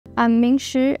I'm Ming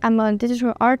Xu. I'm a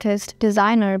digital artist,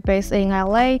 designer based in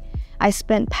LA. I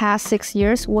spent past 6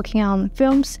 years working on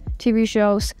films, TV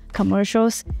shows,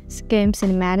 commercials, game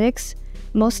cinematics,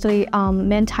 mostly on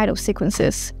main title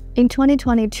sequences. In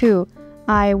 2022,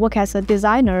 I work as a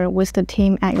designer with the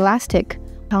team at Elastic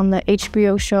on the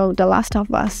HBO show The Last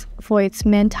of Us for its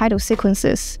main title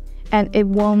sequences, and it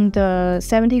won the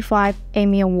 75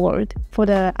 Emmy Award for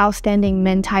the outstanding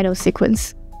main title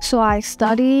sequence. So I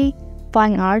studied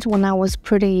fine art when I was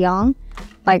pretty young,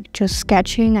 like just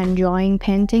sketching and drawing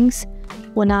paintings.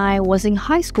 When I was in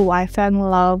high school, I fell in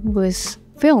love with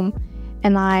film,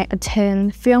 and I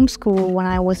attended film school when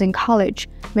I was in college,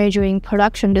 majoring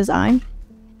production design.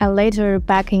 And later,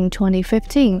 back in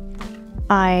 2015,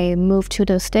 I moved to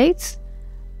the States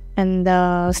and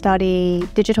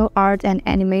studied digital art and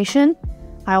animation.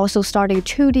 I also started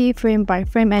 2D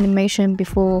frame-by-frame animation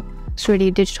before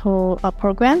 3D digital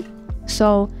program.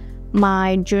 So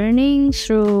my journey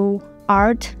through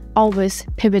art always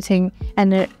pivoting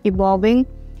and evolving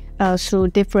through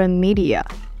different media.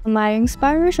 My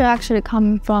inspiration actually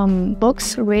comes from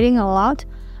books, reading a lot.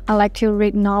 I like to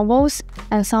read novels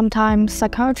and sometimes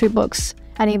psychiatry books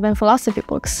and even philosophy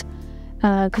books.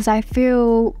 Because I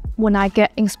feel when I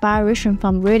get inspiration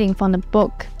from reading from the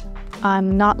book,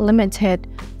 I'm not limited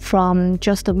from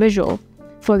just the visual.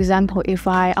 For example, if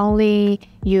I only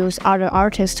use other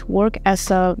artists' work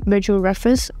as a visual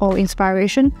reference or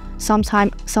inspiration,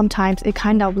 sometimes it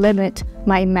kind of limits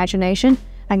my imagination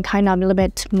and kind of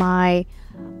limit my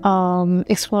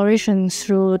exploration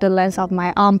through the lens of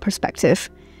my own perspective.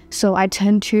 So I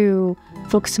tend to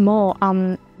focus more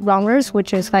on genres,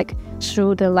 which is like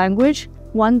through the language.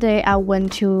 One day I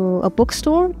went to a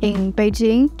bookstore in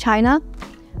Beijing, China.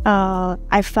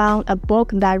 I found a book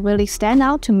that really stand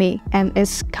out to me, and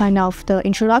it's kind of the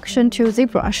introduction to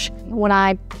ZBrush. When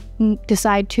I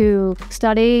decided to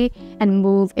study and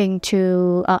move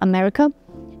into America,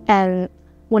 and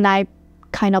when I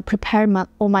kind of prepare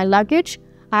all my luggage,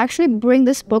 I actually bring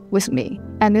this book with me,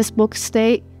 and this book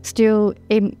stay still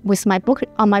with my book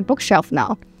on my bookshelf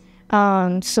now.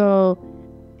 So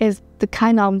it's the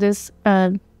kind of this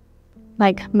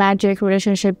like magic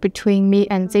relationship between me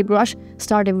and ZBrush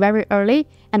started very early,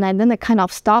 and then I kind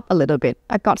of stopped a little bit.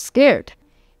 I got scared.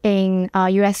 In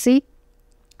USC,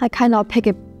 I kind of pick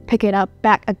it up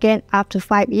back again after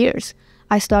 5 years.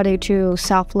 I started to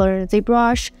self-learn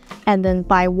ZBrush, and then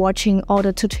by watching all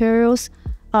the tutorials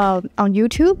on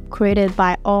YouTube created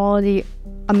by all the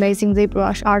amazing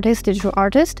ZBrush artists, digital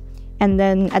artists, and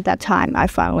then at that time I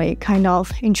finally kind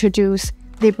of introduced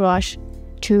ZBrush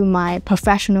to my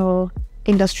professional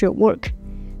industrial work.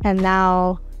 And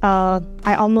now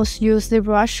I almost use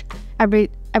ZBrush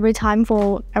every time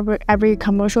for every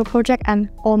commercial project and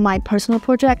all my personal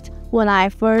project. When I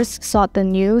first saw the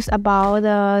news about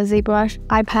the ZBrush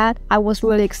iPad, I was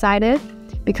really excited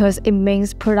because it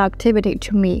means productivity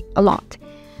to me a lot.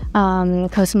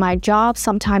 Because my job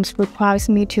sometimes requires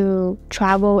me to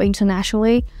travel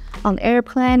internationally on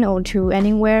airplane or to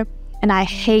anywhere, and I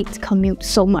hate commute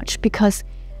so much because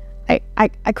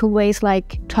I could waste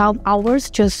like 12 hours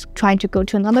just trying to go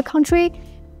to another country.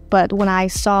 But when I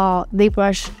saw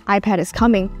ZBrush iPad is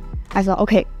coming, I thought,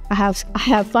 okay,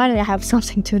 finally I have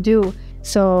something to do.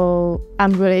 So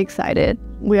I'm really excited.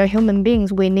 We are human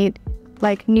beings. We need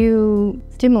like new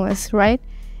stimulus, right?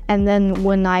 And then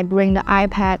when I bring the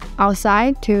iPad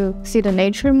outside to see the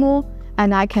nature more,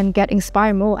 and I can get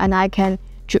inspired more, and I can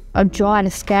draw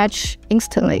and sketch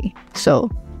instantly. So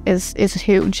it's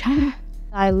huge.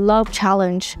 I love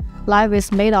challenge. Life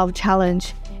is made of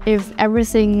challenge. If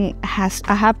everything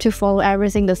I have to follow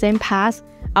everything the same path,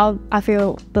 I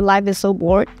feel the life is so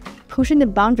bored. Pushing the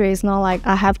boundary is not like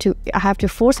I have to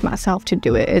force myself to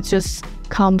do it. It just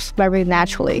comes very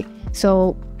naturally.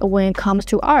 So when it comes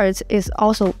to art, it's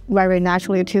also very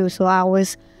naturally too. So I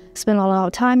always spend a lot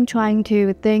of time trying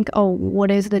to think, oh,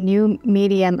 what is the new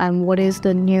medium and what is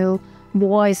the new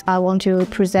voice I want to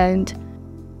present